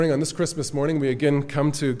On this Christmas morning, we again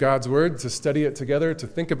come to God's Word to study it together, to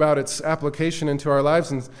think about its application into our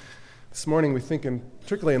lives. And this morning we think,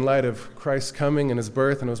 particularly in light of Christ's coming and his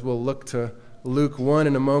birth, and as we'll look to Luke 1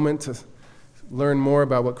 in a moment to learn more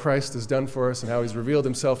about what Christ has done for us and how he's revealed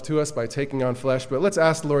himself to us by taking on flesh. But let's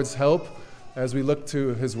ask the Lord's help as we look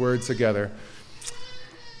to his Word together.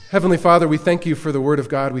 Heavenly Father, we thank you for the Word of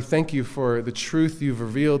God. We thank you for the truth you've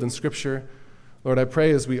revealed in Scripture. Lord, I pray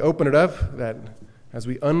as we open it up that as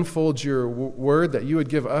we unfold your word, that you would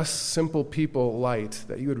give us simple people light,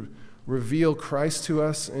 that you would reveal Christ to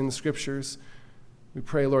us in the Scriptures. We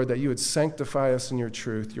pray, Lord, that you would sanctify us in your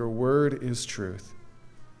truth. Your word is truth.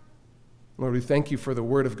 Lord, we thank you for the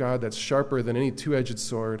word of God that's sharper than any two-edged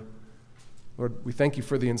sword. Lord, we thank you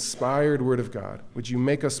for the inspired word of God. Would you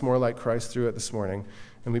make us more like Christ through it this morning?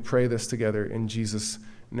 And we pray this together in Jesus'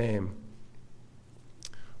 name.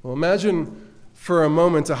 Well, imagine for a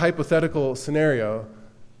moment a hypothetical scenario.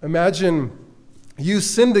 Imagine you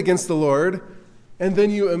sinned against the Lord, and then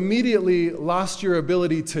you immediately lost your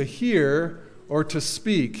ability to hear or to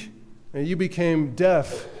speak, and you became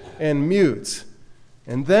deaf and mute.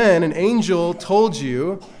 And then an angel told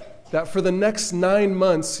you that for the next 9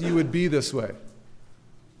 months you would be this way.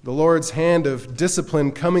 The Lord's hand of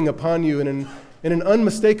discipline coming upon you in an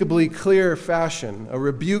unmistakably clear fashion, a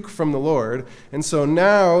rebuke from the Lord. And so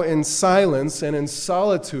now in silence and in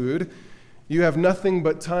solitude, you have nothing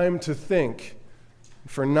but time to think.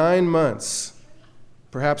 For 9 months,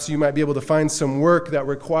 perhaps you might be able to find some work that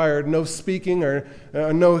required no speaking or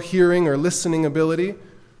no hearing or listening ability,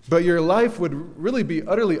 but your life would really be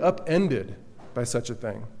utterly upended by such a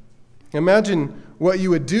thing. Imagine what you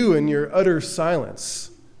would do in your utter silence.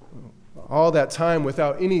 All that time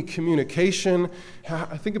without any communication.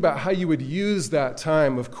 Think about how you would use that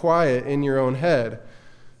time of quiet in your own head.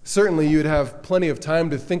 Certainly you'd have plenty of time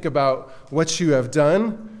to think about what you have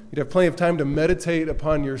done. You'd have plenty of time to meditate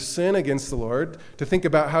upon your sin against the Lord, to think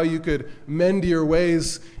about how you could mend your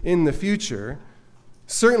ways in the future.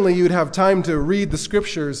 Certainly you'd have time to read the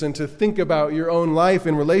Scriptures and to think about your own life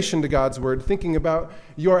in relation to God's Word, thinking about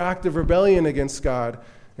your act of rebellion against God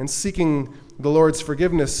and seeking the Lord's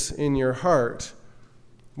forgiveness in your heart.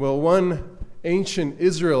 Well, one ancient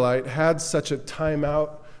Israelite had such a time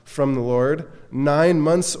out from the Lord, 9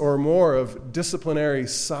 months or more of disciplinary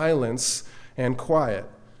silence and quiet.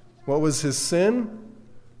 What was his sin?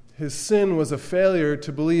 His sin was a failure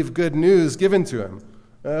to believe good news given to him,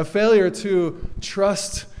 a failure to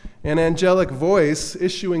trust an angelic voice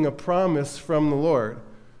issuing a promise from the Lord.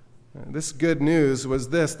 This good news was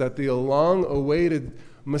this, that the long-awaited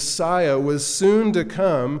Messiah was soon to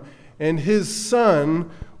come, and his son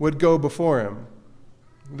would go before him.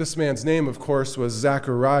 This man's name, of course, was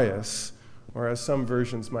Zacharias, or as some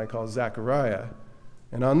versions might call Zechariah.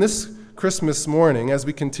 And on this Christmas morning, as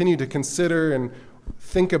we continue to consider and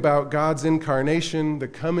think about God's incarnation, the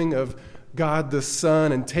coming of God the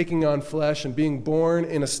Son and taking on flesh and being born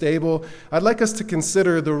in a stable, I'd like us to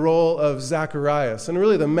consider the role of Zacharias and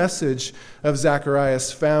really the message of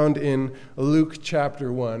Zacharias found in Luke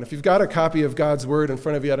chapter 1. If you've got a copy of God's Word in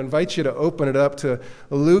front of you, I'd invite you to open it up to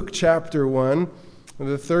Luke chapter 1,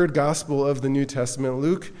 the third gospel of the New Testament,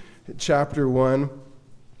 Luke chapter 1.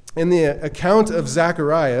 In the account of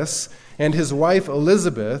Zacharias and his wife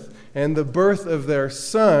Elizabeth and the birth of their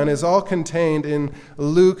son is all contained in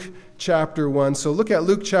Luke chapter 1. So look at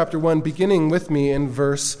Luke chapter 1, beginning with me in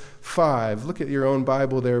verse 5. Look at your own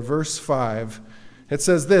Bible there, verse 5. It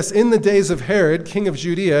says this, "In the days of Herod, king of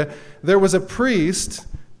Judea, there was a priest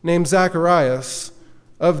named Zacharias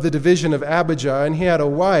of the division of Abijah, and he had a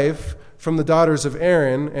wife from the daughters of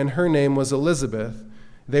Aaron, and her name was Elizabeth.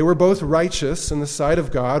 They were both righteous in the sight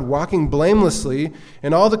of God, walking blamelessly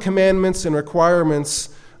in all the commandments and requirements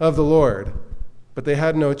of the Lord. But they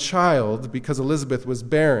had no child because Elizabeth was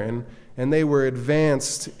barren, and they were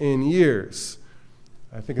advanced in years."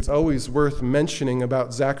 I think it's always worth mentioning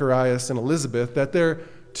about Zacharias and Elizabeth that they're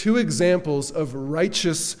two examples of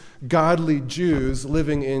righteous, godly Jews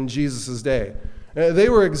living in Jesus' day. They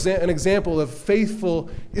were an example of faithful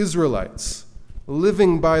Israelites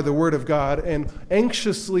living by the word of God and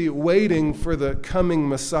anxiously waiting for the coming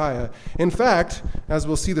Messiah. In fact, as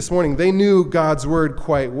we'll see this morning, they knew God's word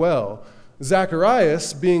quite well.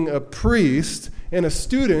 Zacharias, being a priest and a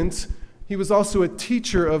student, he was also a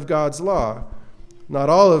teacher of God's law. Not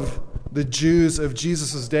all of the Jews of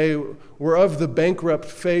Jesus' day were of the bankrupt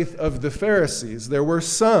faith of the Pharisees. There were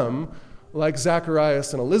some, like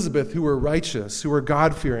Zacharias and Elizabeth, who were righteous, who were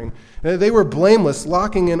God-fearing. They were blameless,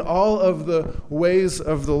 walking in all of the ways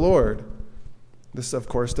of the Lord. This, of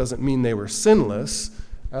course, doesn't mean they were sinless.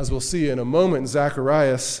 As we'll see in a moment,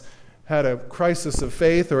 Zacharias had a crisis of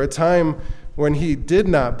faith or a time when he did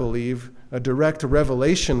not believe, a direct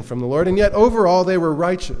revelation from the Lord, and yet overall they were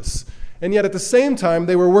righteous. And yet at the same time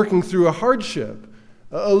they were working through a hardship.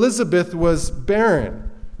 Elizabeth was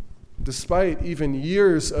barren. Despite even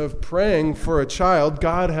years of praying for a child,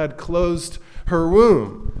 God had closed her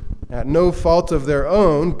womb. At no fault of their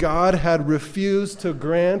own, God had refused to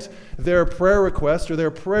grant their prayer request or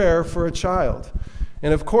their prayer for a child.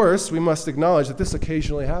 And of course, we must acknowledge that this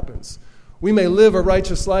occasionally happens. We may live a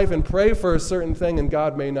righteous life and pray for a certain thing, and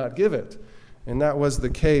God may not give it. And that was the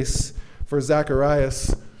case for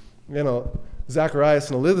Zacharias and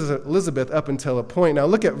Elizabeth up until a point. Now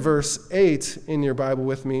look at verse 8 in your Bible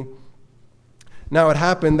with me. Now it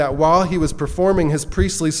happened that while he was performing his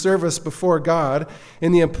priestly service before God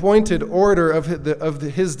in the appointed order of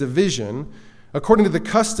his division, according to the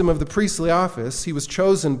custom of the priestly office, he was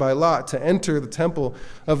chosen by lot to enter the temple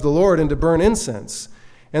of the Lord and to burn incense.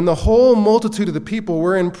 And the whole multitude of the people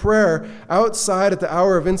were in prayer outside at the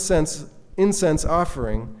hour of incense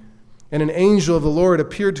offering. And an angel of the Lord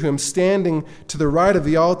appeared to him standing to the right of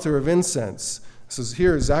the altar of incense. So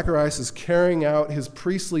here Zacharias is carrying out his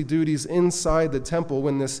priestly duties inside the temple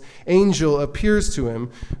when this angel appears to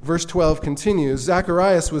him. Verse 12 continues,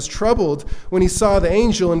 Zacharias was troubled when he saw the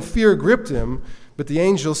angel, and fear gripped him. But the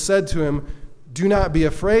angel said to him, Do not be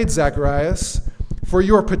afraid, Zacharias, for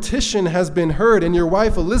your petition has been heard, and your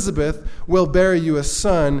wife Elizabeth will bear you a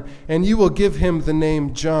son, and you will give him the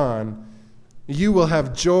name John. You will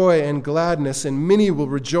have joy and gladness, and many will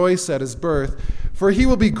rejoice at his birth. For he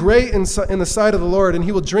will be great in the sight of the Lord, and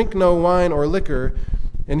he will drink no wine or liquor,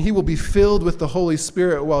 and he will be filled with the Holy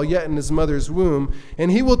Spirit while yet in his mother's womb.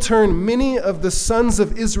 And he will turn many of the sons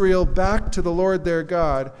of Israel back to the Lord their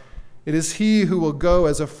God. It is he who will go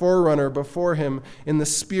as a forerunner before him in the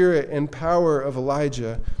spirit and power of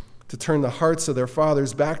Elijah, to turn the hearts of their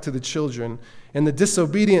fathers back to the children, and the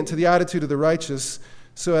disobedient to the attitude of the righteous,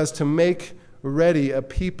 so as to make ready a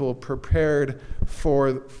people prepared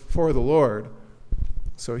for the Lord.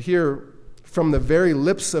 So here, from the very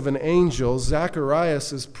lips of an angel,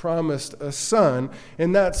 Zacharias is promised a son,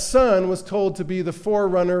 and that son was told to be the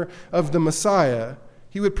forerunner of the Messiah.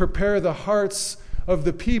 He would prepare the hearts of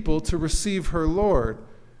the people to receive her Lord.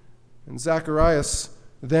 And Zacharias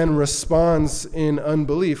then responds in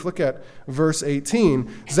unbelief. Look at verse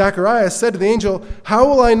 18. Zacharias said to the angel, How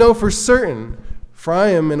will I know for certain? For I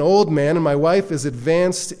am an old man, and my wife is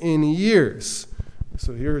advanced in years.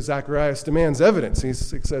 So here Zacharias demands evidence. He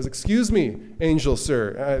says, Excuse me, angel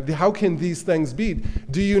sir, how can these things be?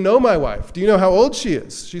 Do you know my wife? Do you know how old she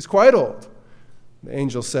is? She's quite old. The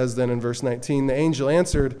angel says then in verse 19, the angel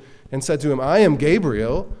answered and said to him, I am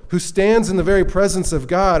Gabriel, who stands in the very presence of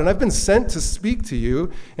God, and I've been sent to speak to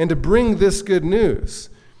you and to bring this good news.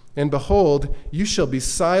 And behold, you shall be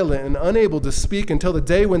silent and unable to speak until the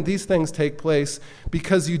day when these things take place,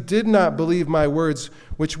 because you did not believe my words,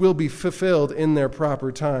 which will be fulfilled in their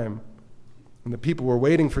proper time. And the people were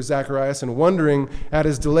waiting for Zacharias and wondering at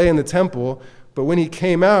his delay in the temple. But when he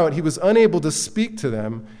came out, he was unable to speak to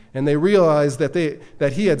them, and they realized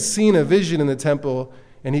that he had seen a vision in the temple,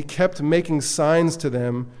 and he kept making signs to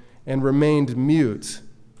them and remained mute.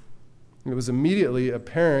 It was immediately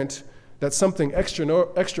apparent that something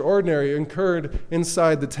extraordinary occurred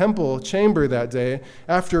inside the temple chamber that day.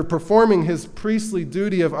 After performing his priestly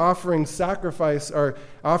duty of offering sacrifice or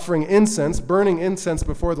offering incense, burning incense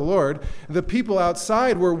before the Lord, the people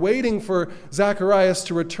outside were waiting for Zacharias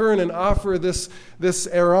to return and offer this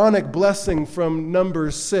Aaronic blessing from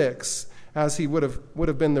Numbers 6, as he would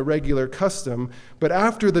have been the regular custom. But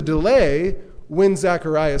after the delay, when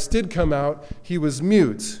Zacharias did come out, he was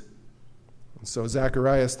mute. So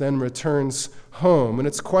Zacharias then returns home, and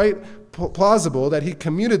it's quite plausible that he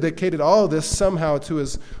communicated all of this somehow to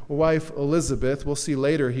his wife Elizabeth. We'll see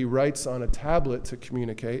later he writes on a tablet to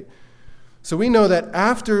communicate. So we know that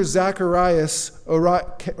after Zacharias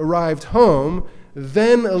arrived home,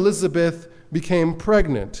 then Elizabeth became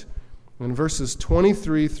pregnant. In verses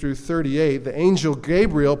 23 through 38, the angel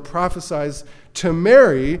Gabriel prophesies to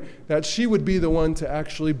Mary that she would be the one to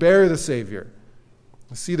actually bear the Savior.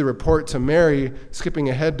 See the report to Mary, skipping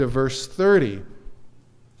ahead to verse 30.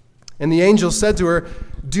 And the angel said to her,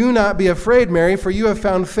 Do not be afraid, Mary, for you have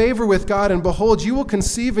found favor with God, and behold, you will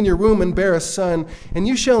conceive in your womb and bear a son, and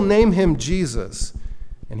you shall name him Jesus.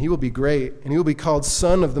 And he will be great, and he will be called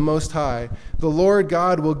Son of the Most High. The Lord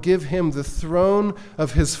God will give him the throne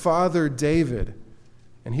of his father David,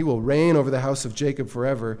 and he will reign over the house of Jacob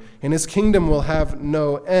forever, and his kingdom will have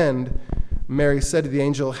no end. Mary said to the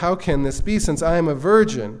angel, How can this be, since I am a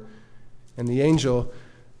virgin? And the angel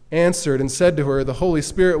answered and said to her, The Holy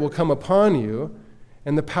Spirit will come upon you,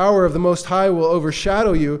 and the power of the Most High will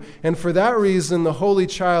overshadow you, and for that reason the Holy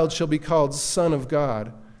Child shall be called Son of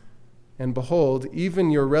God. And behold, even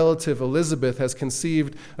your relative Elizabeth has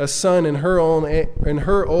conceived a son in her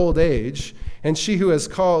old age, and she who has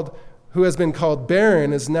been called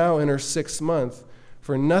barren is now in her 6th month,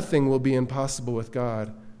 for nothing will be impossible with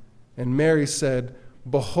God. And Mary said,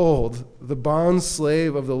 Behold, the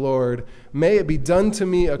bondslave of the Lord, may it be done to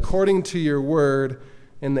me according to your word.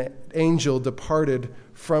 And the angel departed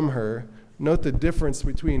from her. Note the difference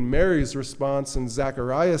between Mary's response and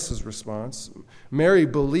Zacharias' response. Mary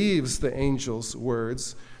believes the angel's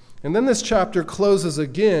words. And then this chapter closes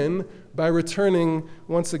again by returning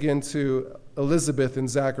once again to Elizabeth and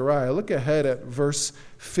Zachariah. Look ahead at verse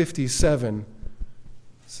 57. It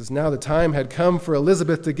says, Now the time had come for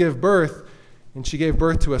Elizabeth to give birth, and she gave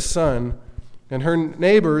birth to a son. And her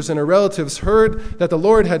neighbors and her relatives heard that the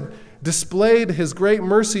Lord had displayed his great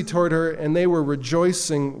mercy toward her, and they were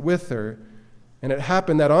rejoicing with her. And it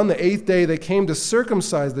happened that on the 8th day they came to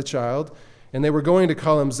circumcise the child, and they were going to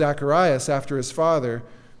call him Zacharias after his father.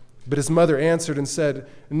 But his mother answered and said,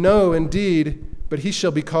 No, indeed, but he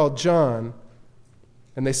shall be called John.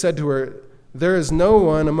 And they said to her, There is no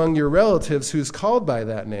one among your relatives who is called by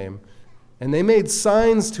that name. And they made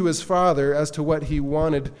signs to his father as to what he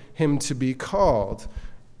wanted him to be called.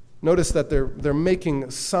 Notice that they're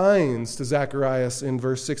making signs to Zacharias in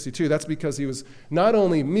verse 62. That's because he was not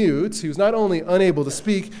only mute, he was not only unable to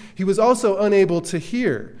speak, he was also unable to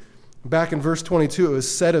hear. Back in verse 22, it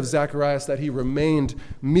was said of Zacharias that he remained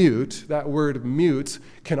mute. That word mute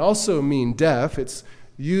can also mean deaf. It's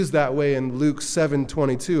used that way in Luke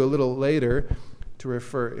 7:22 a little later to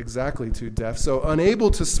refer exactly to deaf. So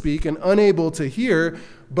unable to speak and unable to hear,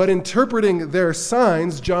 but interpreting their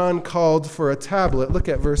signs, John called for a tablet. Look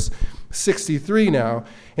at verse 63 now.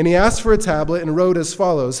 And he asked for a tablet and wrote as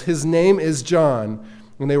follows, His name is John.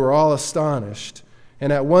 And they were all astonished.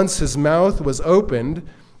 And at once his mouth was opened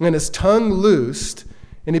and his tongue loosed,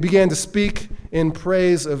 and he began to speak in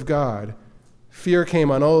praise of God. Fear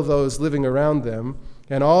came on all those living around them.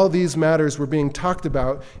 And all these matters were being talked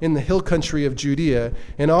about in the hill country of Judea.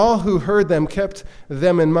 And all who heard them kept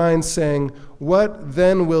them in mind, saying, What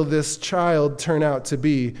then will this child turn out to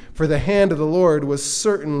be? For the hand of the Lord was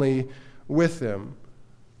certainly with him.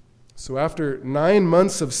 So after 9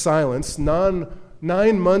 months of silence, 9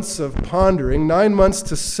 months of pondering, 9 months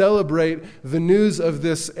to celebrate the news of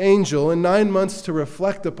this angel, and 9 months to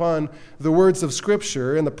reflect upon the words of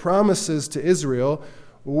Scripture and the promises to Israel,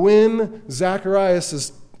 when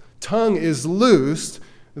Zacharias' tongue is loosed,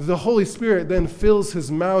 the Holy Spirit then fills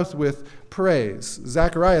his mouth with praise.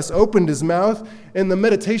 Zacharias opened his mouth, and the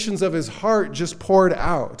meditations of his heart just poured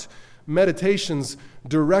out. Meditations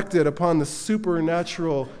directed upon the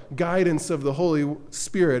supernatural guidance of the Holy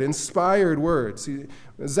Spirit, inspired words.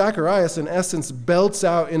 Zacharias, in essence, belts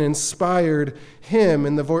out an inspired hymn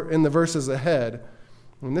in the verses ahead.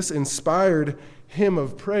 And this inspired hymn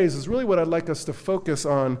of praise is really what I'd like us to focus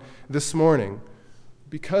on this morning.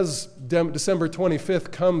 Because December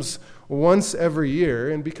 25th comes once every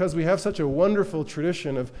year, and because we have such a wonderful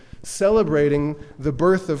tradition of celebrating the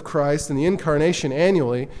birth of Christ and the incarnation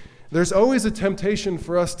annually, there's always a temptation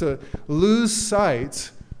for us to lose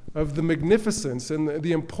sight of the magnificence and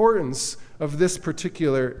the importance of this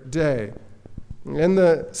particular day. And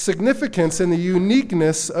the significance and the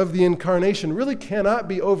uniqueness of the incarnation really cannot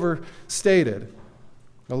be overstated.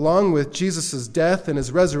 Along with Jesus' death and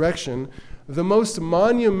his resurrection, the most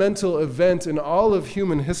monumental event in all of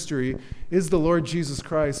human history is the Lord Jesus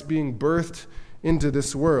Christ being birthed into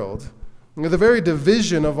this world. The very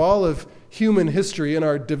division of all of human history in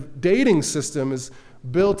our dating system is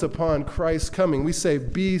built upon Christ's coming. We say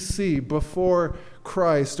BC, before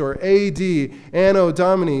Christ, or AD, Anno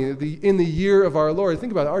Domini, in the year of our Lord.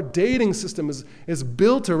 Think about it. Our dating system is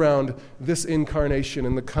built around this incarnation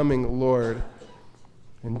and the coming Lord.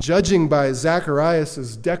 And judging by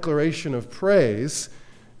Zacharias' declaration of praise,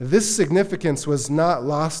 this significance was not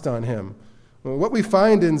lost on him. What we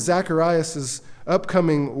find in Zacharias'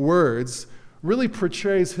 upcoming words really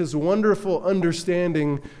portrays his wonderful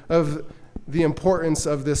understanding of the importance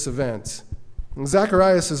of this event.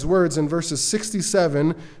 Zacharias' words in verses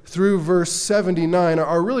 67 through verse 79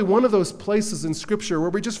 are really one of those places in Scripture where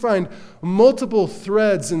we just find multiple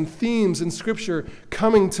threads and themes in Scripture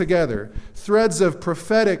coming together, threads of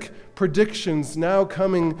prophetic predictions now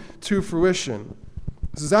coming to fruition.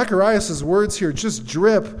 Zacharias' words here just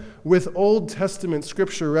drip with Old Testament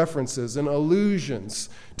Scripture references and allusions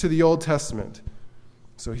to the Old Testament.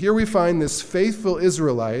 So here we find this faithful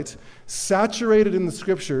Israelite saturated in the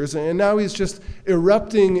Scriptures, and now he's just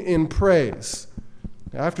erupting in praise.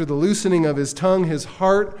 After the loosening of his tongue, his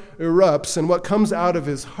heart erupts, and what comes out of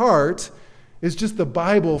his heart is just the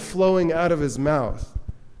Bible flowing out of his mouth.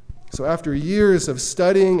 So after years of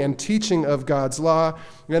studying and teaching of God's law,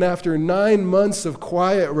 and after 9 months of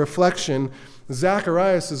quiet reflection,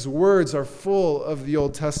 Zacharias' words are full of the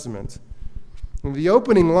Old Testament. And the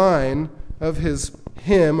opening line of his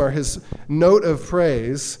hymn, or his note of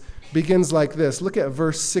praise, begins like this. Look at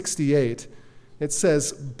verse 68. It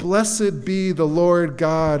says, "Blessed be the Lord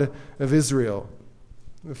God of Israel."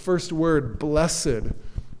 The first word, blessed.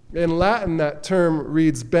 In Latin, that term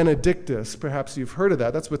reads benedictus. Perhaps you've heard of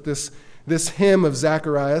that. That's what this hymn of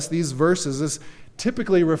Zacharias, these verses, is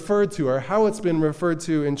typically referred to, or how it's been referred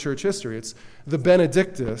to in church history. It's the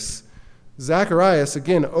benedictus. Zacharias,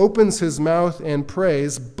 again, opens his mouth and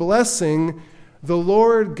prays, blessing the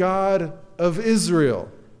Lord God of Israel.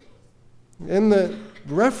 And the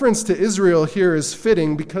reference to Israel here is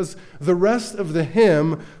fitting because the rest of the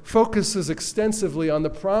hymn focuses extensively on the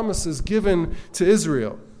promises given to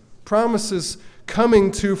Israel. Promises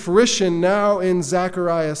coming to fruition now in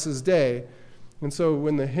Zacharias' day. And so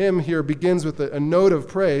when the hymn here begins with a note of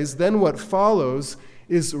praise, then what follows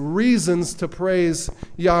is reasons to praise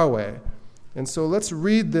Yahweh. And so let's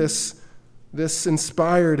read this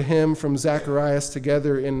inspired hymn from Zacharias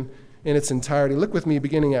together in its entirety. Look with me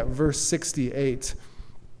beginning at verse 68.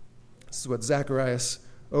 This is what Zacharias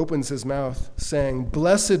opens his mouth saying,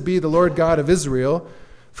 "Blessed be the Lord God of Israel,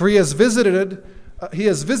 for he has visited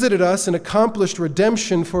us and accomplished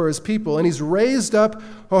redemption for his people, and he's raised up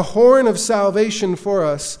a horn of salvation for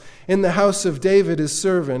us in the house of David his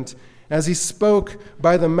servant, as he spoke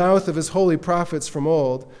by the mouth of his holy prophets from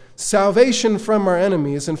old, salvation from our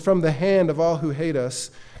enemies and from the hand of all who hate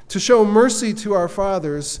us, to show mercy to our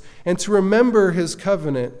fathers and to remember his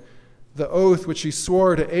covenant, the oath which he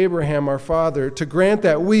swore to Abraham our father, to grant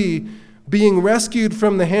that we, being rescued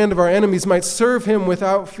from the hand of our enemies, might serve him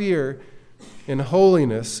without fear, in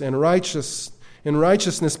holiness and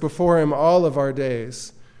righteousness before him all of our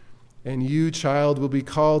days. And you, child, will be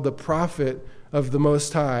called the prophet of the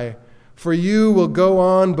Most High, for you will go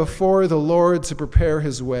on before the Lord to prepare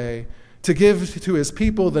his way, to give to his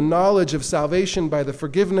people the knowledge of salvation by the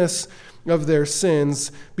forgiveness of their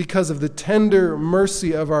sins, because of the tender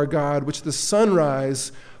mercy of our God, which the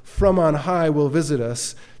sunrise from on high will visit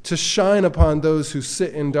us, to shine upon those who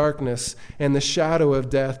sit in darkness and the shadow of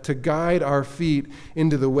death, to guide our feet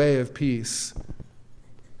into the way of peace."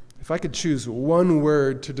 If I could choose one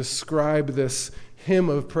word to describe this hymn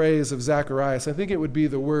of praise of Zacharias, I think it would be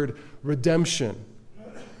the word redemption.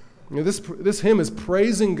 This hymn is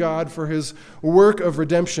praising God for his work of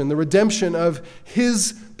redemption, the redemption of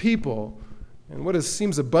his people. And what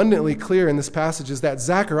seems abundantly clear in this passage is that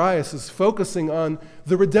Zacharias is focusing on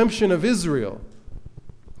the redemption of Israel.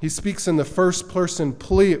 He speaks in the first person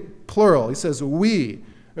plural. He says, "we,"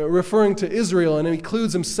 referring to Israel, and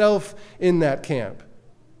includes himself in that camp.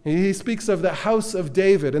 He speaks of the house of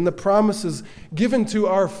David and the promises given to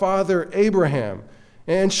our father Abraham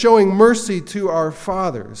and showing mercy to our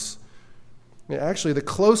fathers. Actually, the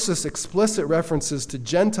closest explicit references to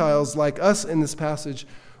Gentiles like us in this passage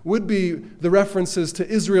would be the references to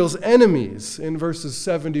Israel's enemies in verses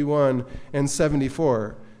 71 and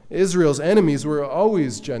 74. Israel's enemies were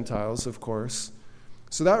always Gentiles, of course.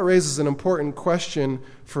 So that raises an important question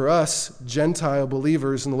for us Gentile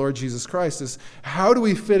believers in the Lord Jesus Christ, is how do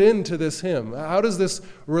we fit into this hymn? How does this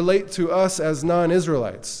relate to us as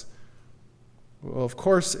non-Israelites? Well, of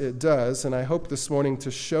course it does, and I hope this morning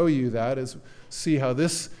to show you that, as see how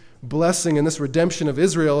this blessing and this redemption of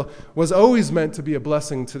Israel was always meant to be a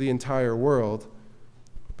blessing to the entire world.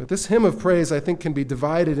 But this hymn of praise, I think, can be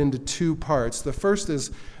divided into two parts. The first is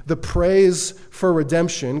the praise for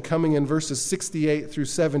redemption, coming in verses 68 through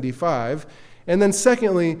 75. And then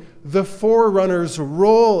secondly, the forerunner's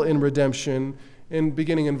role in redemption,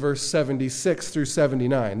 beginning in verse 76 through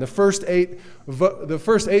 79. The first eight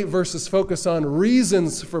verses focus on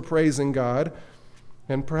reasons for praising God.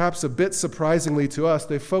 And perhaps a bit surprisingly to us,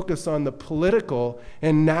 they focus on the political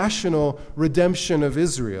and national redemption of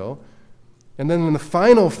Israel. And then in the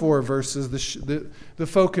final four verses, the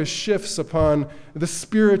focus shifts upon the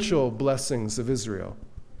spiritual blessings of Israel.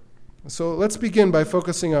 So let's begin by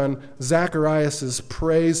focusing on Zacharias'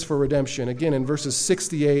 praise for redemption. Again, in verses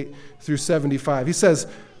 68 through 75. He says,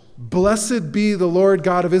 "Blessed be the Lord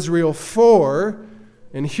God of Israel, for,"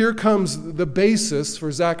 and here comes the basis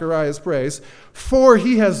for Zechariah's praise, "for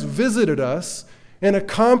he has visited us and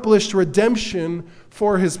accomplished redemption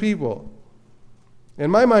for his people." In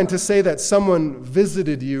my mind, to say that someone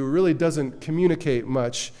visited you really doesn't communicate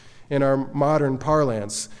much in our modern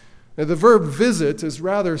parlance. Now, the verb visit is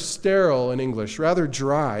rather sterile in English, rather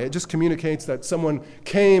dry. It just communicates that someone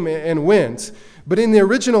came and went. But in the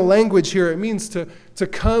original language here, it means to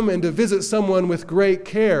come and to visit someone with great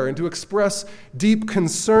care and to express deep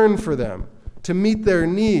concern for them, to meet their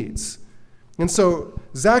needs. And so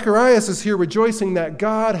Zacharias is here rejoicing that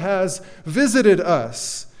God has visited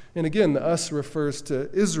us. And again, the us refers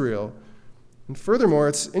to Israel. And furthermore,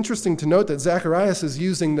 it's interesting to note that Zacharias is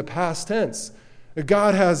using the past tense.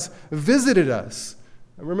 God has visited us.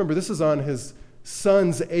 And remember, this is on his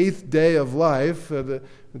son's 8th day of life, the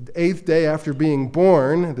 8th day after being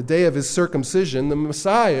born, the day of his circumcision. The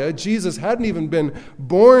Messiah, Jesus, hadn't even been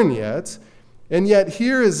born yet. And yet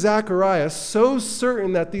here is Zacharias so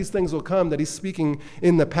certain that these things will come that he's speaking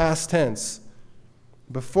in the past tense.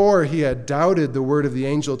 Before, he had doubted the word of the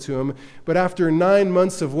angel to him, but after 9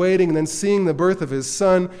 months of waiting and then seeing the birth of his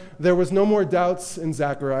son, there was no more doubts in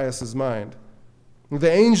Zacharias' mind. The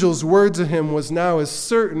angel's word to him was now as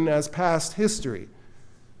certain as past history.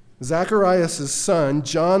 Zacharias' son,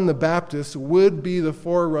 John the Baptist, would be the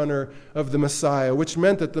forerunner of the Messiah, which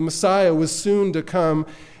meant that the Messiah was soon to come,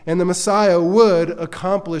 and the Messiah would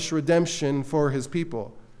accomplish redemption for his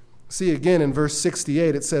people. See again in verse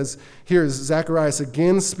 68, it says, here is Zacharias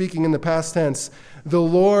again speaking in the past tense, the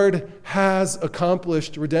Lord has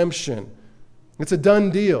accomplished redemption. It's a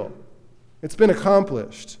done deal. It's been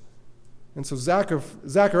accomplished. And so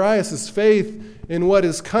Zacharias' faith in what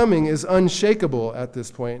is coming is unshakable at this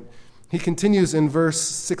point. He continues in verse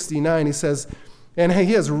 69. He says, and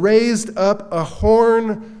he has raised up a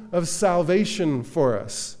horn of salvation for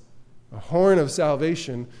us. A horn of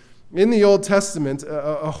salvation. In the Old Testament,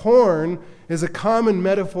 a horn is a common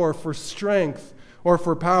metaphor for strength or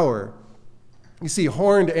for power. You see,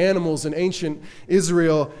 horned animals in ancient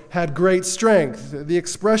Israel had great strength. The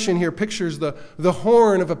expression here pictures the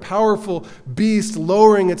horn of a powerful beast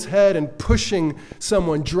lowering its head and pushing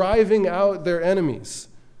someone, driving out their enemies.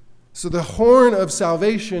 So the horn of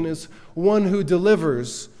salvation is one who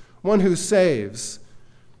delivers, one who saves.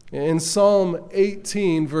 In Psalm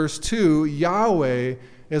 18, verse 2, Yahweh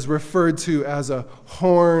is referred to as a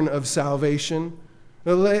horn of salvation.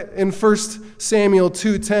 In 1 Samuel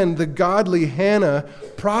 2:10, the godly Hannah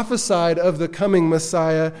prophesied of the coming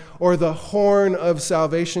Messiah, or the horn of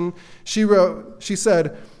salvation. She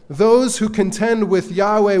said, those who contend with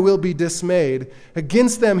Yahweh will be dismayed.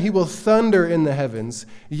 Against them he will thunder in the heavens.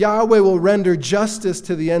 Yahweh will render justice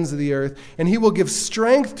to the ends of the earth, and he will give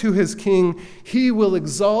strength to his king. He will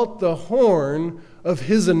exalt the horn of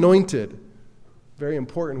his anointed. Very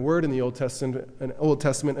important word in the Old Testament,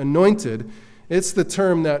 anointed. It's the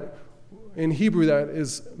term that in Hebrew that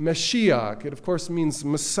is Mashiach. It, of course, means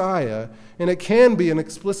Messiah, and it can be an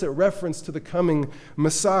explicit reference to the coming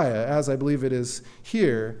Messiah, as I believe it is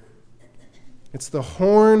here. It's the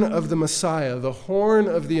horn of the Messiah, the horn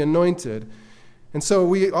of the anointed. And so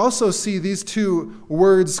we also see these two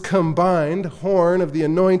words combined, horn of the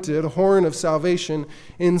anointed, horn of salvation,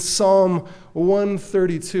 in Psalm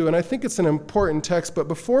 132. And I think it's an important text, but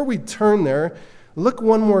before we turn there, look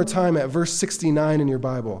one more time at verse 69 in your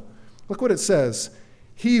Bible. Look what it says.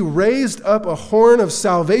 He raised up a horn of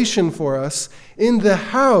salvation for us in the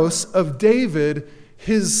house of David,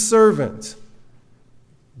 his servant.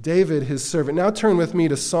 David, his servant. Now turn with me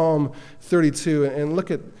to Psalm 32 and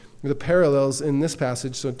look at the parallels in this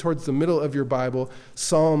passage. So towards the middle of your Bible,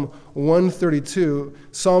 Psalm 132.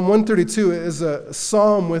 Psalm 132 is a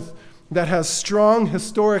psalm that has strong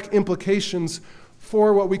historic implications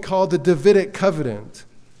for what we call the Davidic covenant.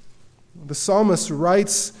 The psalmist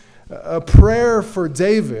writes a prayer for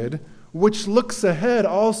David, which looks ahead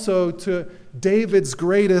also to David's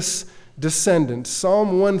greatest descendant.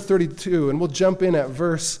 Psalm 132, and we'll jump in at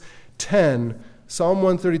verse 10. Psalm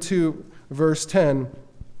 132, verse 10.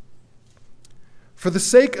 For the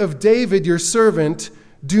sake of David, your servant,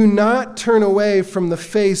 do not turn away from the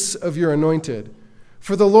face of your anointed.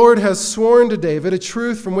 For the Lord has sworn to David a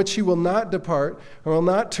truth from which he will not depart or will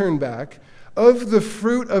not turn back. Of the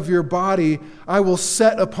fruit of your body I will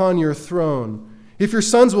set upon your throne. If your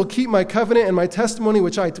sons will keep my covenant and my testimony,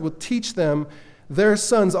 which I will teach them, their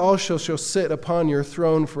sons also shall sit upon your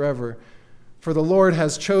throne forever. For the Lord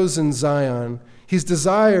has chosen Zion. He's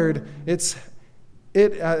desired it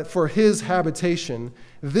for his habitation.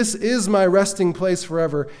 This is my resting place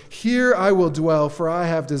forever. Here I will dwell, for I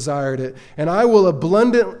have desired it. And I will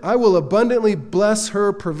abundantly bless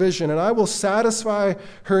her provision, and I will satisfy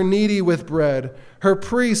her needy with bread. Her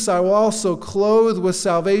priests I will also clothe with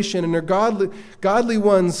salvation, and her godly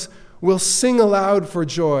ones will sing aloud for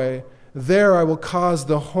joy. There I will cause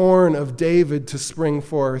the horn of David to spring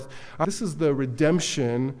forth. This is the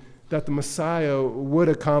redemption that the Messiah would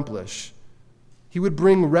accomplish. He would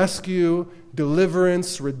bring rescue,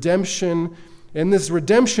 deliverance, redemption, and this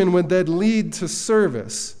redemption would then lead to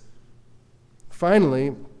service.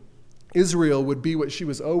 Finally, Israel would be what she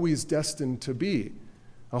was always destined to be,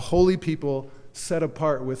 a holy people set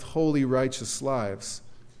apart with holy, righteous lives.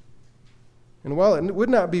 And while it would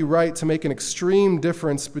not be right to make an extreme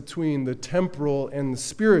difference between the temporal and the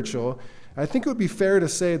spiritual, I think it would be fair to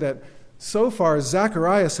say that so far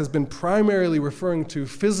Zacharias has been primarily referring to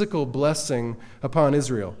physical blessing upon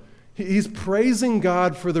Israel. He's praising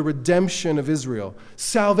God for the redemption of Israel,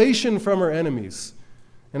 salvation from her enemies,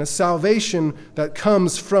 and a salvation that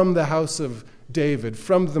comes from the house of David,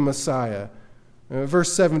 from the Messiah.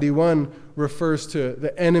 Verse 71 refers to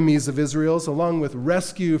the enemies of Israel, along with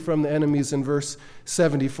rescue from the enemies in verse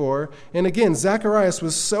 74. And again, Zacharias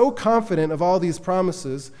was so confident of all these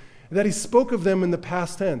promises that he spoke of them in the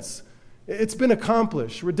past tense. It's been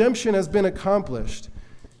accomplished. Redemption has been accomplished.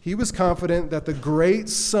 He was confident that the great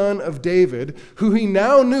son of David, who he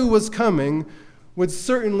now knew was coming, would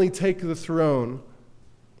certainly take the throne,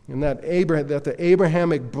 and that the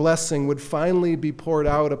Abrahamic blessing would finally be poured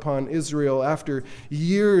out upon Israel after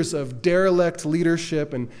years of derelict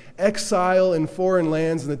leadership and exile in foreign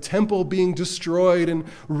lands and the temple being destroyed and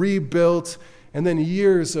rebuilt, and then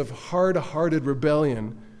years of hard-hearted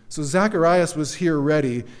rebellion. So Zacharias was here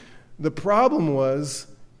ready. The problem was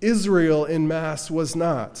Israel en masse was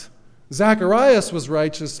not. Zacharias was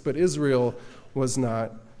righteous, but Israel was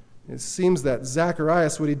not. It seems that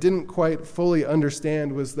Zacharias, what he didn't quite fully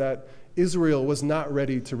understand was that Israel was not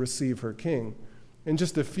ready to receive her king. In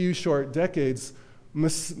just a few short decades,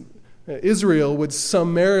 Israel would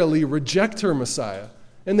summarily reject her Messiah,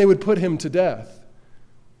 and they would put him to death,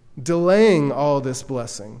 delaying all this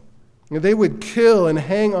blessing. They would kill and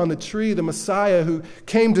hang on the tree the Messiah who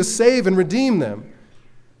came to save and redeem them.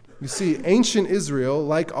 You see, ancient Israel,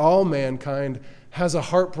 like all mankind, has a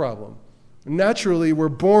heart problem. Naturally, we're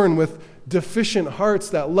born with deficient hearts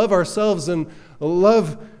that love ourselves and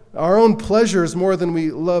love our own pleasures more than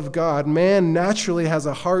we love God. Man naturally has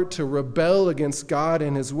a heart to rebel against God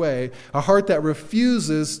and his way, a heart that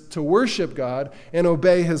refuses to worship God and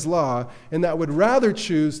obey his law, and that would rather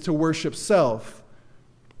choose to worship self.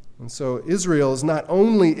 And so Israel is not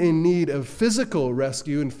only in need of physical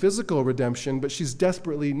rescue and physical redemption, but she's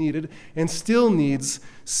desperately needed and still needs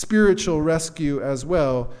spiritual rescue as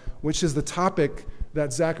well, which is the topic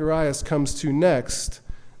that Zacharias comes to next.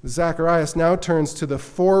 Zacharias now turns to the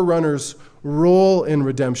forerunner's role in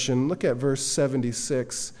redemption. Look at verse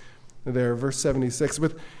 76 there, verse 76.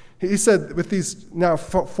 He said with these now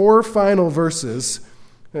four final verses,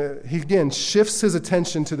 he again shifts his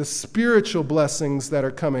attention to the spiritual blessings that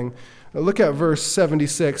are coming. Look at verse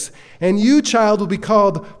 76. And you, child, will be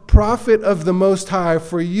called prophet of the Most High,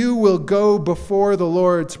 for you will go before the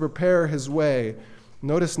Lord to prepare his way.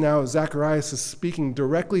 Notice now Zacharias is speaking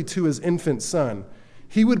directly to his infant son.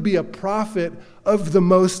 He would be a prophet of the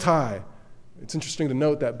Most High. It's interesting to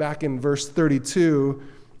note that back in verse 32,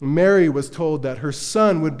 Mary was told that her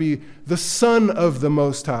son would be the Son of the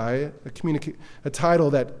Most High, a title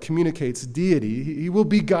that communicates deity. He will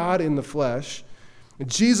be God in the flesh.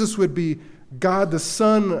 Jesus would be God the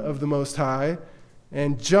Son of the Most High,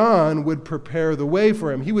 and John would prepare the way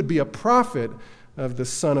for him. He would be a prophet of the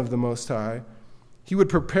Son of the Most High. He would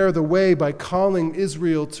prepare the way by calling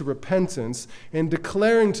Israel to repentance and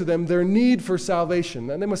declaring to them their need for salvation,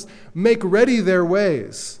 and they must make ready their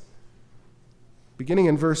ways. Beginning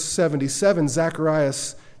in verse 77,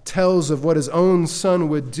 Zacharias tells of what his own son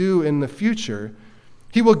would do in the future.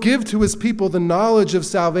 He will give to his people the knowledge of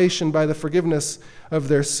salvation by the forgiveness of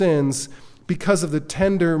their sins because of the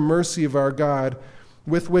tender mercy of our God,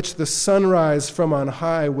 with which the sunrise from on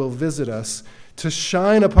high will visit us, to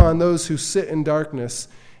shine upon those who sit in darkness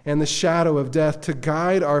and the shadow of death, to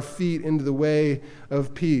guide our feet into the way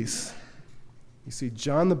of peace. You see,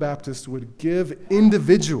 John the Baptist would give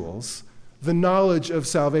individuals the knowledge of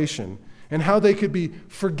salvation and how they could be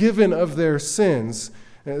forgiven of their sins.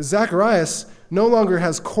 Zacharias no longer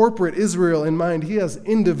has corporate Israel in mind. He has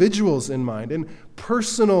individuals in mind and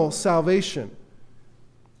personal salvation.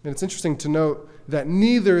 And it's interesting to note that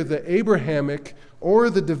neither the Abrahamic or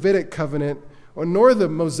the Davidic covenant, nor the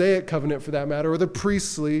Mosaic covenant for that matter, or the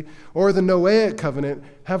priestly or the Noahic covenant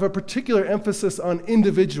have a particular emphasis on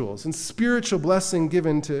individuals and spiritual blessing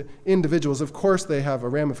given to individuals. Of course, they have a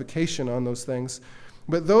ramification on those things.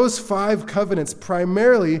 But those five covenants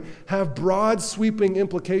primarily have broad sweeping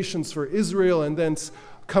implications for Israel and then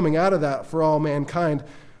coming out of that for all mankind.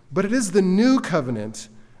 But it is the new covenant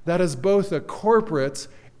that is both a corporate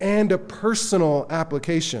and a personal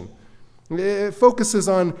application. It focuses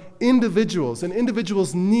on individuals and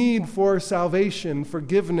individuals' need for salvation,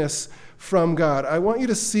 forgiveness from God. I want you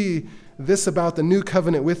to see this about the new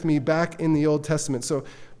covenant with me back in the Old Testament. So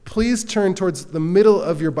please turn towards the middle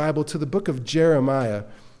of your Bible to the book of Jeremiah.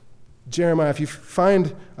 Jeremiah, if you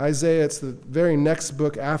find Isaiah, it's the very next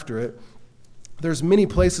book after it. There's many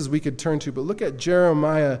places we could turn to, but look at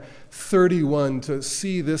Jeremiah 31 to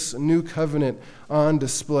see this new covenant on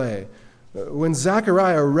display. When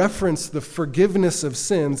Zechariah referenced the forgiveness of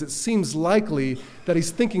sins, it seems likely that he's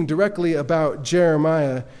thinking directly about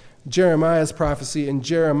Jeremiah's prophecy in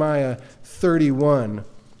Jeremiah 31.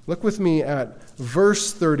 Look with me at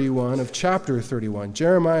verse 31 of chapter 31,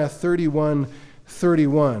 Jeremiah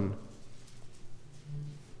 31:31.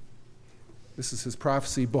 This is his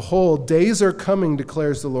prophecy. Behold, days are coming,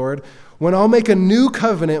 declares the Lord, when I'll make a new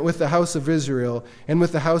covenant with the house of Israel and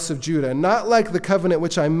with the house of Judah, not like the covenant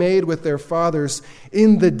which I made with their fathers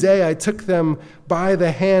in the day I took them by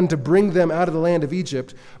the hand to bring them out of the land of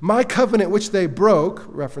Egypt. My covenant which they broke,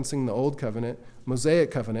 referencing the old covenant,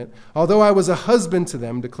 Mosaic covenant, although I was a husband to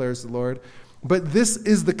them, declares the Lord. But this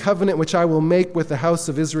is the covenant which I will make with the house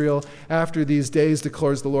of Israel after these days,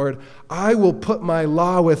 declares the Lord. I will put my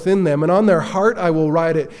law within them, and on their heart I will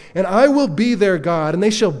write it, and I will be their God, and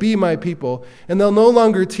they shall be my people. And they'll no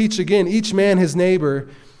longer teach again each man his neighbor,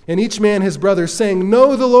 and each man his brother, saying,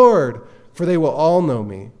 Know the Lord, for they will all know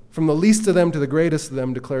me, from the least of them to the greatest of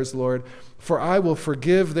them, declares the Lord. For I will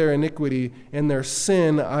forgive their iniquity, and their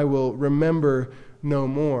sin I will remember no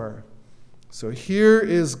more. So here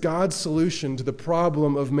is God's solution to the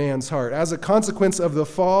problem of man's heart. As a consequence of the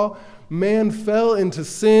fall, man fell into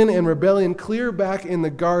sin and rebellion clear back in the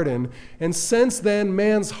garden, and since then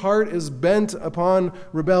man's heart is bent upon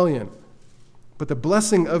rebellion. But the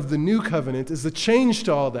blessing of the new covenant is the change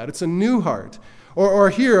to all that. It's a new heart, or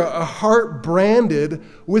here, a heart branded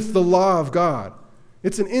with the law of God.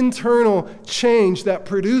 It's an internal change that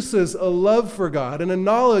produces a love for God and a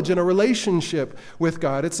knowledge and a relationship with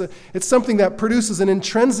God. It's something that produces an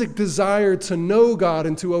intrinsic desire to know God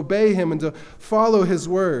and to obey Him and to follow His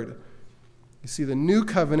word. You see, the new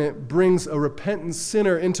covenant brings a repentant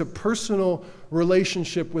sinner into personal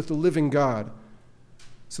relationship with the living God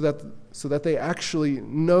so that they actually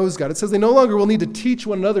knows God. It says they no longer will need to teach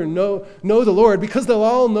one another know the Lord because they'll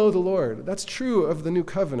all know the Lord. That's true of the new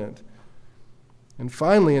covenant. And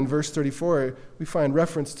finally, in verse 34, we find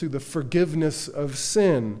reference to the forgiveness of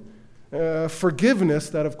sin. Forgiveness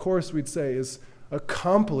that, of course, we'd say is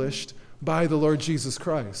accomplished by the Lord Jesus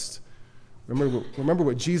Christ. Remember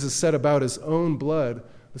what Jesus said about His own blood,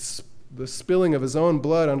 the spilling of His own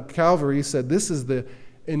blood on Calvary. He said, this is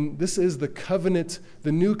the covenant,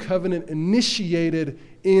 the new covenant initiated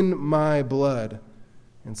in my blood.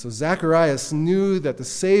 And so Zacharias knew that the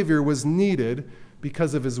Savior was needed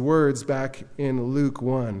because of his words back in Luke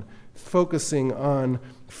 1, focusing on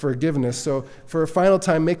forgiveness. So for a final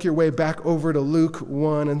time, make your way back over to Luke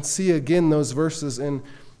 1 and see again those verses in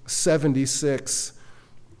 76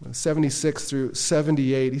 through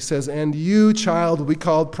 78. He says, And you, child, will be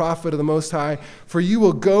called prophet of the Most High, for you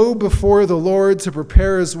will go before the Lord to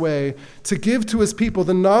prepare His way, to give to His people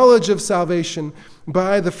the knowledge of salvation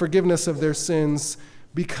by the forgiveness of their sins,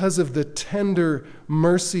 because of the tender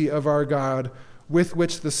mercy of our God, with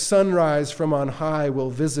which the sunrise from on high will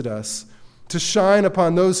visit us, to shine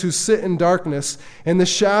upon those who sit in darkness and the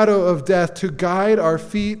shadow of death, to guide our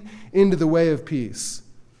feet into the way of peace.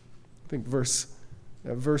 I think verse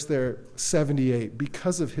there, 78,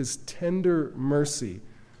 because of His tender mercy,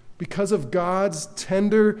 because of God's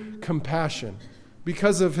tender compassion,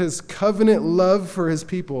 because of His covenant love for His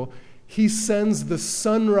people, He sends the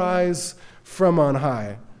sunrise from on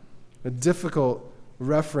high. A difficult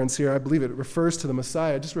reference here, I believe it refers to the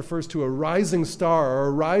Messiah. It just refers to a rising star or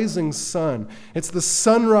a rising sun. It's the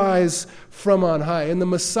sunrise from on high. And the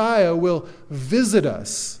Messiah will visit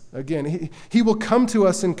us. Again, he will come to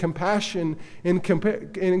us in compassion and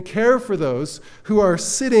care for those who are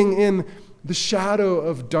sitting in the shadow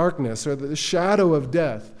of darkness or the shadow of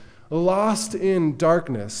death, lost in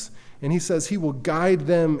darkness. And He says He will guide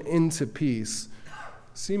them into peace,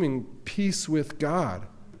 seeming peace with God.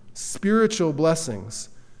 Spiritual blessings.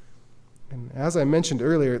 And as I mentioned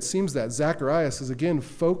earlier, it seems that Zacharias is again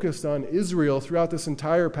focused on Israel throughout this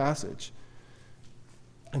entire passage.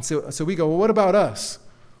 And so we go, well, what about us?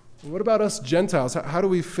 What about us Gentiles? How do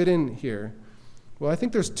we fit in here? Well, I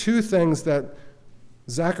think there's two things that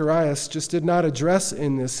Zacharias just did not address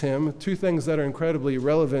in this hymn, two things that are incredibly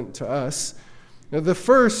relevant to us. Now, the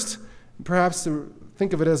first, perhaps to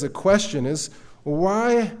think of it as a question, is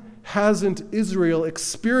why hasn't Israel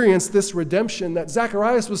experienced this redemption that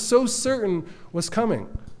Zacharias was so certain was coming?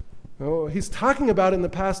 Oh, he's talking about in the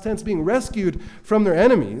past tense being rescued from their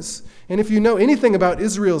enemies. And if you know anything about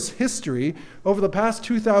Israel's history, over the past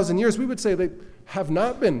 2,000 years, we would say they have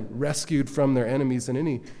not been rescued from their enemies in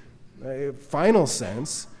any final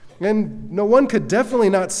sense. And no one could definitely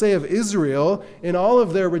not say of Israel, in all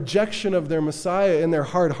of their rejection of their Messiah and their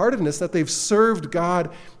hard-heartedness, that they've served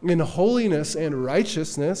God in holiness and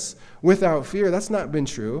righteousness without fear. That's not been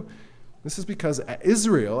true. This is because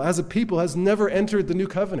Israel, as a people, has never entered the new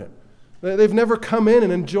covenant. They've never come in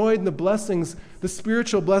and enjoyed the blessings, the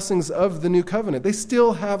spiritual blessings of the new covenant. They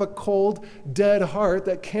still have a cold, dead heart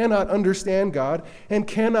that cannot understand God and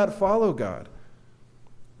cannot follow God.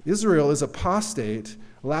 Israel is apostate,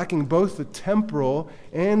 lacking both the temporal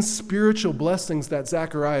and spiritual blessings that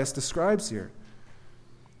Zacharias describes here.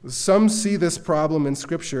 Some see this problem in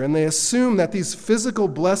Scripture, and they assume that these physical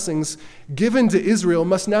blessings given to Israel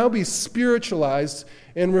must now be spiritualized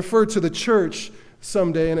and referred to the church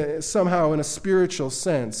someday somehow in a spiritual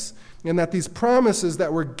sense, and that these promises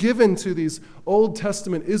that were given to these Old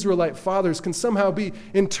Testament Israelite fathers can somehow be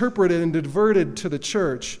interpreted and diverted to the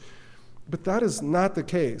church. But that is not the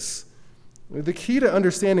case. The key to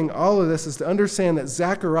understanding all of this is to understand that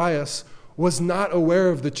Zacharias was not aware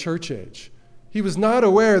of the church age. He was not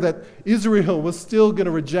aware that Israel was still going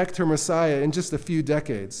to reject her Messiah in just a few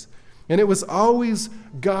decades. And it was always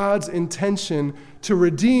God's intention to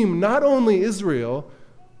redeem not only Israel,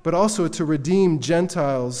 but also to redeem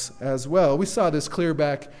Gentiles as well. We saw this clear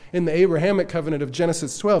back in the Abrahamic covenant of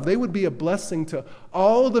Genesis 12. They would be a blessing to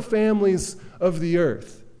all the families of the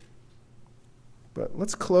earth. But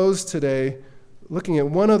let's close today looking at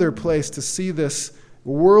one other place to see this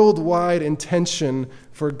worldwide intention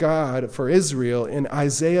for God, for Israel, in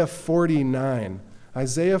Isaiah 49.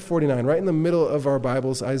 Isaiah 49, right in the middle of our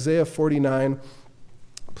Bibles, Isaiah 49.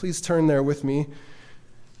 Please turn there with me.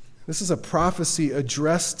 This is a prophecy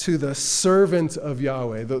addressed to the servant of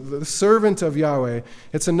Yahweh. The servant of Yahweh.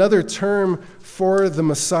 It's another term for the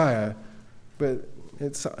Messiah, but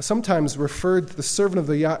it's sometimes referred, the servant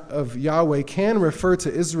of Yahweh can refer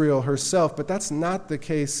to Israel herself, but that's not the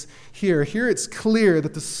case here. Here it's clear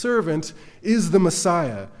that the servant is the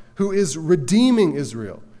Messiah who is redeeming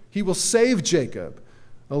Israel. He will save Jacob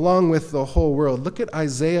along with the whole world. Look at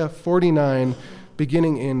Isaiah 49,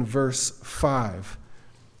 beginning in verse 5.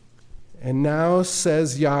 And now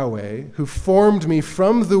says Yahweh, who formed me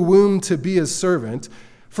from the womb to be his servant,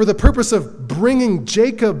 for the purpose of bringing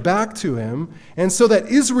Jacob back to him, and so that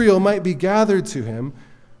Israel might be gathered to him,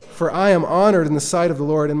 for I am honored in the sight of the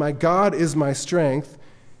Lord, and my God is my strength.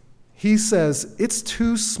 He says, it's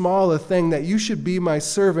too small a thing that you should be my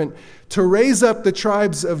servant to raise up the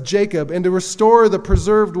tribes of Jacob and to restore the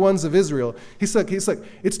preserved ones of Israel. He's like,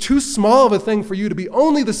 it's too small of a thing for you to be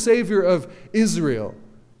only the Savior of Israel.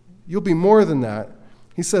 You'll be more than that.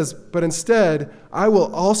 He says, but instead, I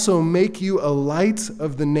will also make you a light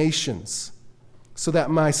of the nations, so that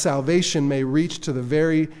my salvation may reach to the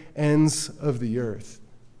very ends of the earth.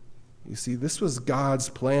 You see, this was God's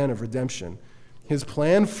plan of redemption. His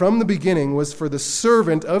plan from the beginning was for the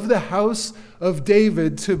servant of the house of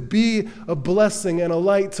David to be a blessing and a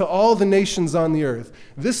light to all the nations on the earth.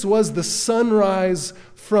 This was the sunrise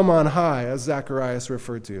from on high, as Zacharias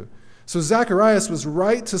referred to. So Zacharias was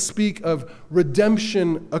right to speak of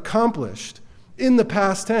redemption accomplished in the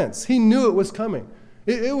past tense. He knew it was coming.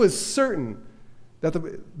 It was certain that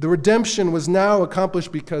the redemption was now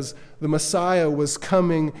accomplished because the Messiah was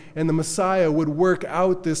coming, and the Messiah would work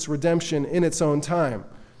out this redemption in its own time.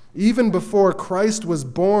 Even before Christ was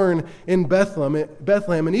born in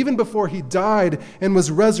Bethlehem, and even before he died and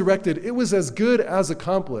was resurrected, it was as good as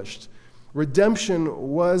accomplished. Redemption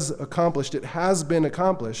was accomplished. It has been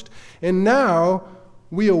accomplished. And now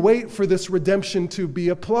we await for this redemption to be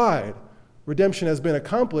applied. Redemption has been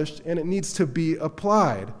accomplished, and it needs to be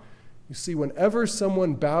applied. You see, whenever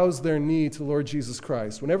someone bows their knee to Lord Jesus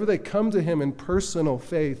Christ, whenever they come to him in personal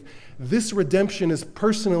faith, this redemption is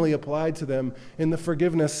personally applied to them in the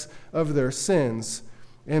forgiveness of their sins.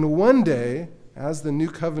 And one day, as the new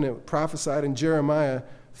covenant prophesied in Jeremiah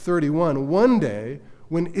 31, one day,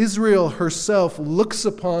 when Israel herself looks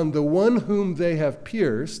upon the one whom they have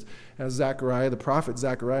pierced, as Zechariah, the prophet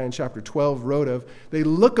Zechariah in chapter 12 wrote of, they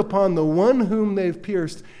look upon the one whom they've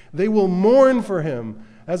pierced, they will mourn for him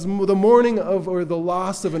as the mourning of or the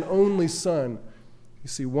loss of an only son. You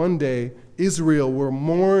see, one day Israel will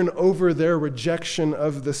mourn over their rejection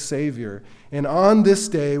of the Savior. And on this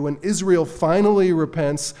day, when Israel finally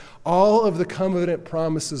repents, all of the covenant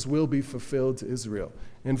promises will be fulfilled to Israel,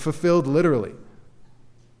 and fulfilled literally.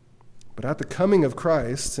 But at the coming of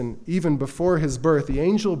Christ, and even before his birth, the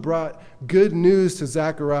angel brought good news to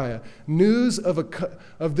Zechariah, news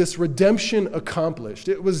of this redemption accomplished.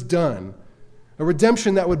 It was done. A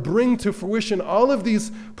redemption that would bring to fruition all of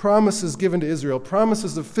these promises given to Israel,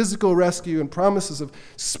 promises of physical rescue and promises of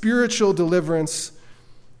spiritual deliverance.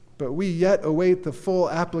 But we yet await the full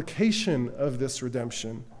application of this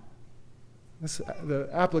redemption. The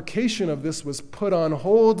application of this was put on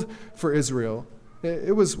hold for Israel.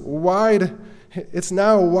 It's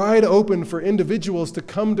now wide open for individuals to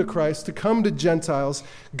come to Christ, to come to Gentiles.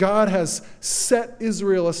 God has set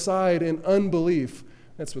Israel aside in unbelief.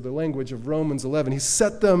 That's what the language of Romans 11. He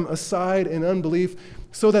set them aside in unbelief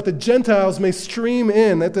so that the Gentiles may stream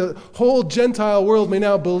in, that the whole Gentile world may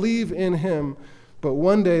now believe in him. But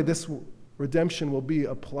one day this redemption will be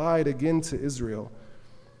applied again to Israel.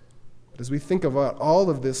 But as we think about all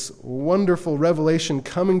of this wonderful revelation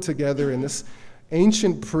coming together in this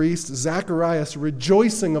ancient priest, Zacharias,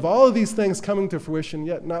 rejoicing of all of these things coming to fruition,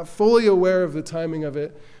 yet not fully aware of the timing of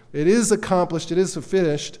it, it is accomplished, it is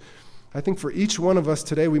finished. I think for each one of us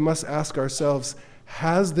today, we must ask ourselves,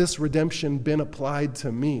 has this redemption been applied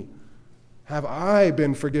to me? Have I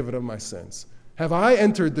been forgiven of my sins? Have I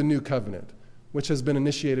entered the new covenant, which has been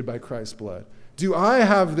initiated by Christ's blood? Do I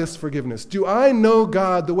have this forgiveness? Do I know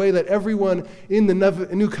God the way that everyone in the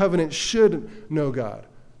new covenant should know God?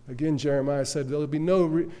 Again, Jeremiah said, there'll be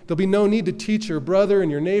no need to teach your brother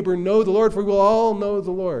and your neighbor, know the Lord, for we will all know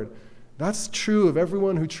the Lord. That's true of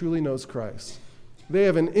everyone who truly knows Christ. They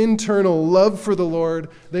have an internal love for the Lord.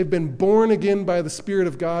 They've been born again by the Spirit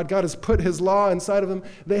of God. God has put his law inside of them.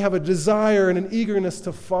 They have a desire and an eagerness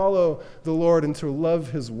to follow the Lord and to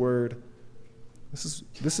love his word.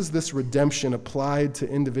 This is this redemption applied to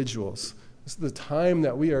individuals. This is the time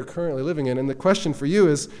that we are currently living in. And the question for you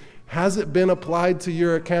is, has it been applied to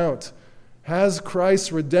your account? Has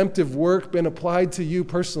Christ's redemptive work been applied to you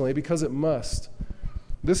personally? Because it must.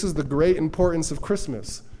 This is the great importance of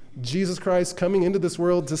Christmas. Jesus Christ coming into this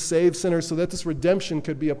world to save sinners so that this redemption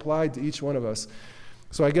could be applied to each one of us.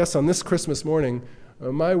 So I guess on this Christmas morning,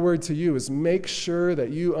 my word to you is make sure that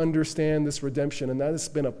you understand this redemption and that it's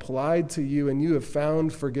been applied to you and you have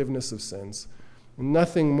found forgiveness of sins.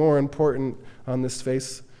 Nothing more important on the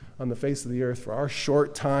face of the earth for our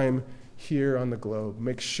short time here on the globe.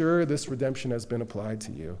 Make sure this redemption has been applied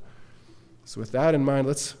to you. So with that in mind,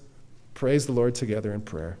 let's praise the Lord together in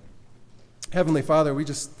prayer. Heavenly Father, we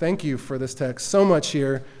just thank you for this text. So much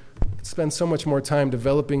here. Spend so much more time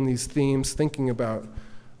developing these themes, thinking about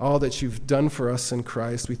all that you've done for us in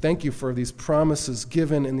Christ. We thank you for these promises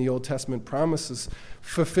given in the Old Testament, promises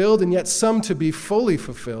fulfilled and yet some to be fully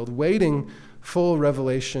fulfilled, waiting full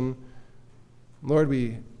revelation. Lord,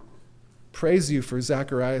 we praise you for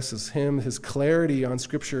Zacharias' hymn, his clarity on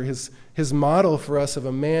Scripture, his model for us of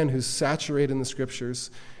a man who's saturated in the Scriptures.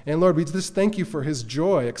 And Lord, we just thank you for his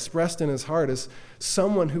joy expressed in his heart as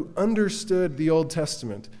someone who understood the Old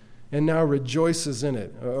Testament and now rejoices in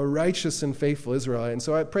it, a righteous and faithful Israelite. And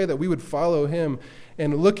so I pray that we would follow him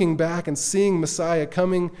and looking back and seeing Messiah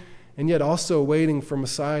coming and yet also waiting for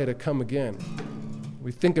Messiah to come again.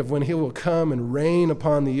 We think of when he will come and reign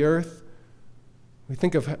upon the earth. We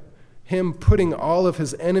think of him putting all of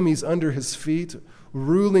his enemies under his feet,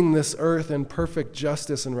 ruling this earth in perfect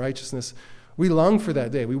justice and righteousness. We long for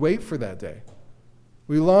that day. We wait for that day.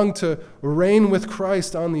 We long to reign with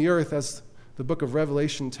Christ on the earth as the book of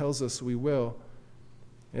Revelation tells us we will.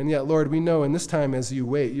 And yet, Lord, we know in this time as you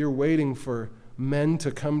wait, you're waiting for men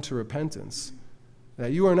to come to repentance.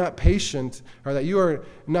 That you are not patient, or that you are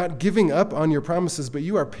not giving up on your promises, but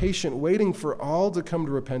you are patient, waiting for all to come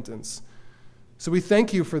to repentance. So we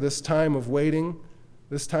thank you for this time of waiting,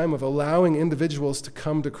 this time of allowing individuals to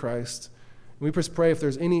come to Christ. And we just pray if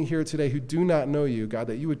there's any here today who do not know you, God,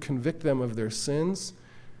 that you would convict them of their sins,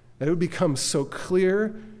 that it would become so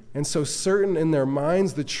clear and so certain in their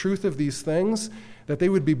minds the truth of these things that they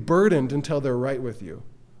would be burdened until they're right with you.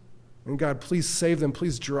 And God, please save them.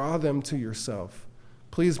 Please draw them to yourself.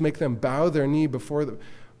 Please make them bow their knee before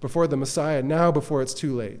the Messiah now before it's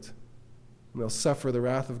too late. And they'll suffer the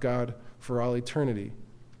wrath of God for all eternity.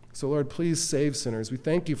 So Lord, please save sinners. We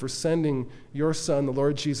thank you for sending your Son, the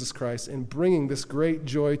Lord Jesus Christ, and bringing this great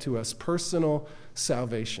joy to us, personal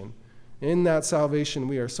salvation. In that salvation,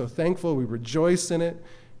 we are so thankful. We rejoice in it.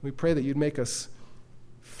 We pray that you'd make us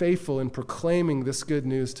faithful in proclaiming this good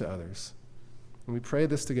news to others. And we pray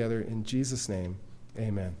this together in Jesus' name.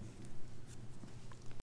 Amen.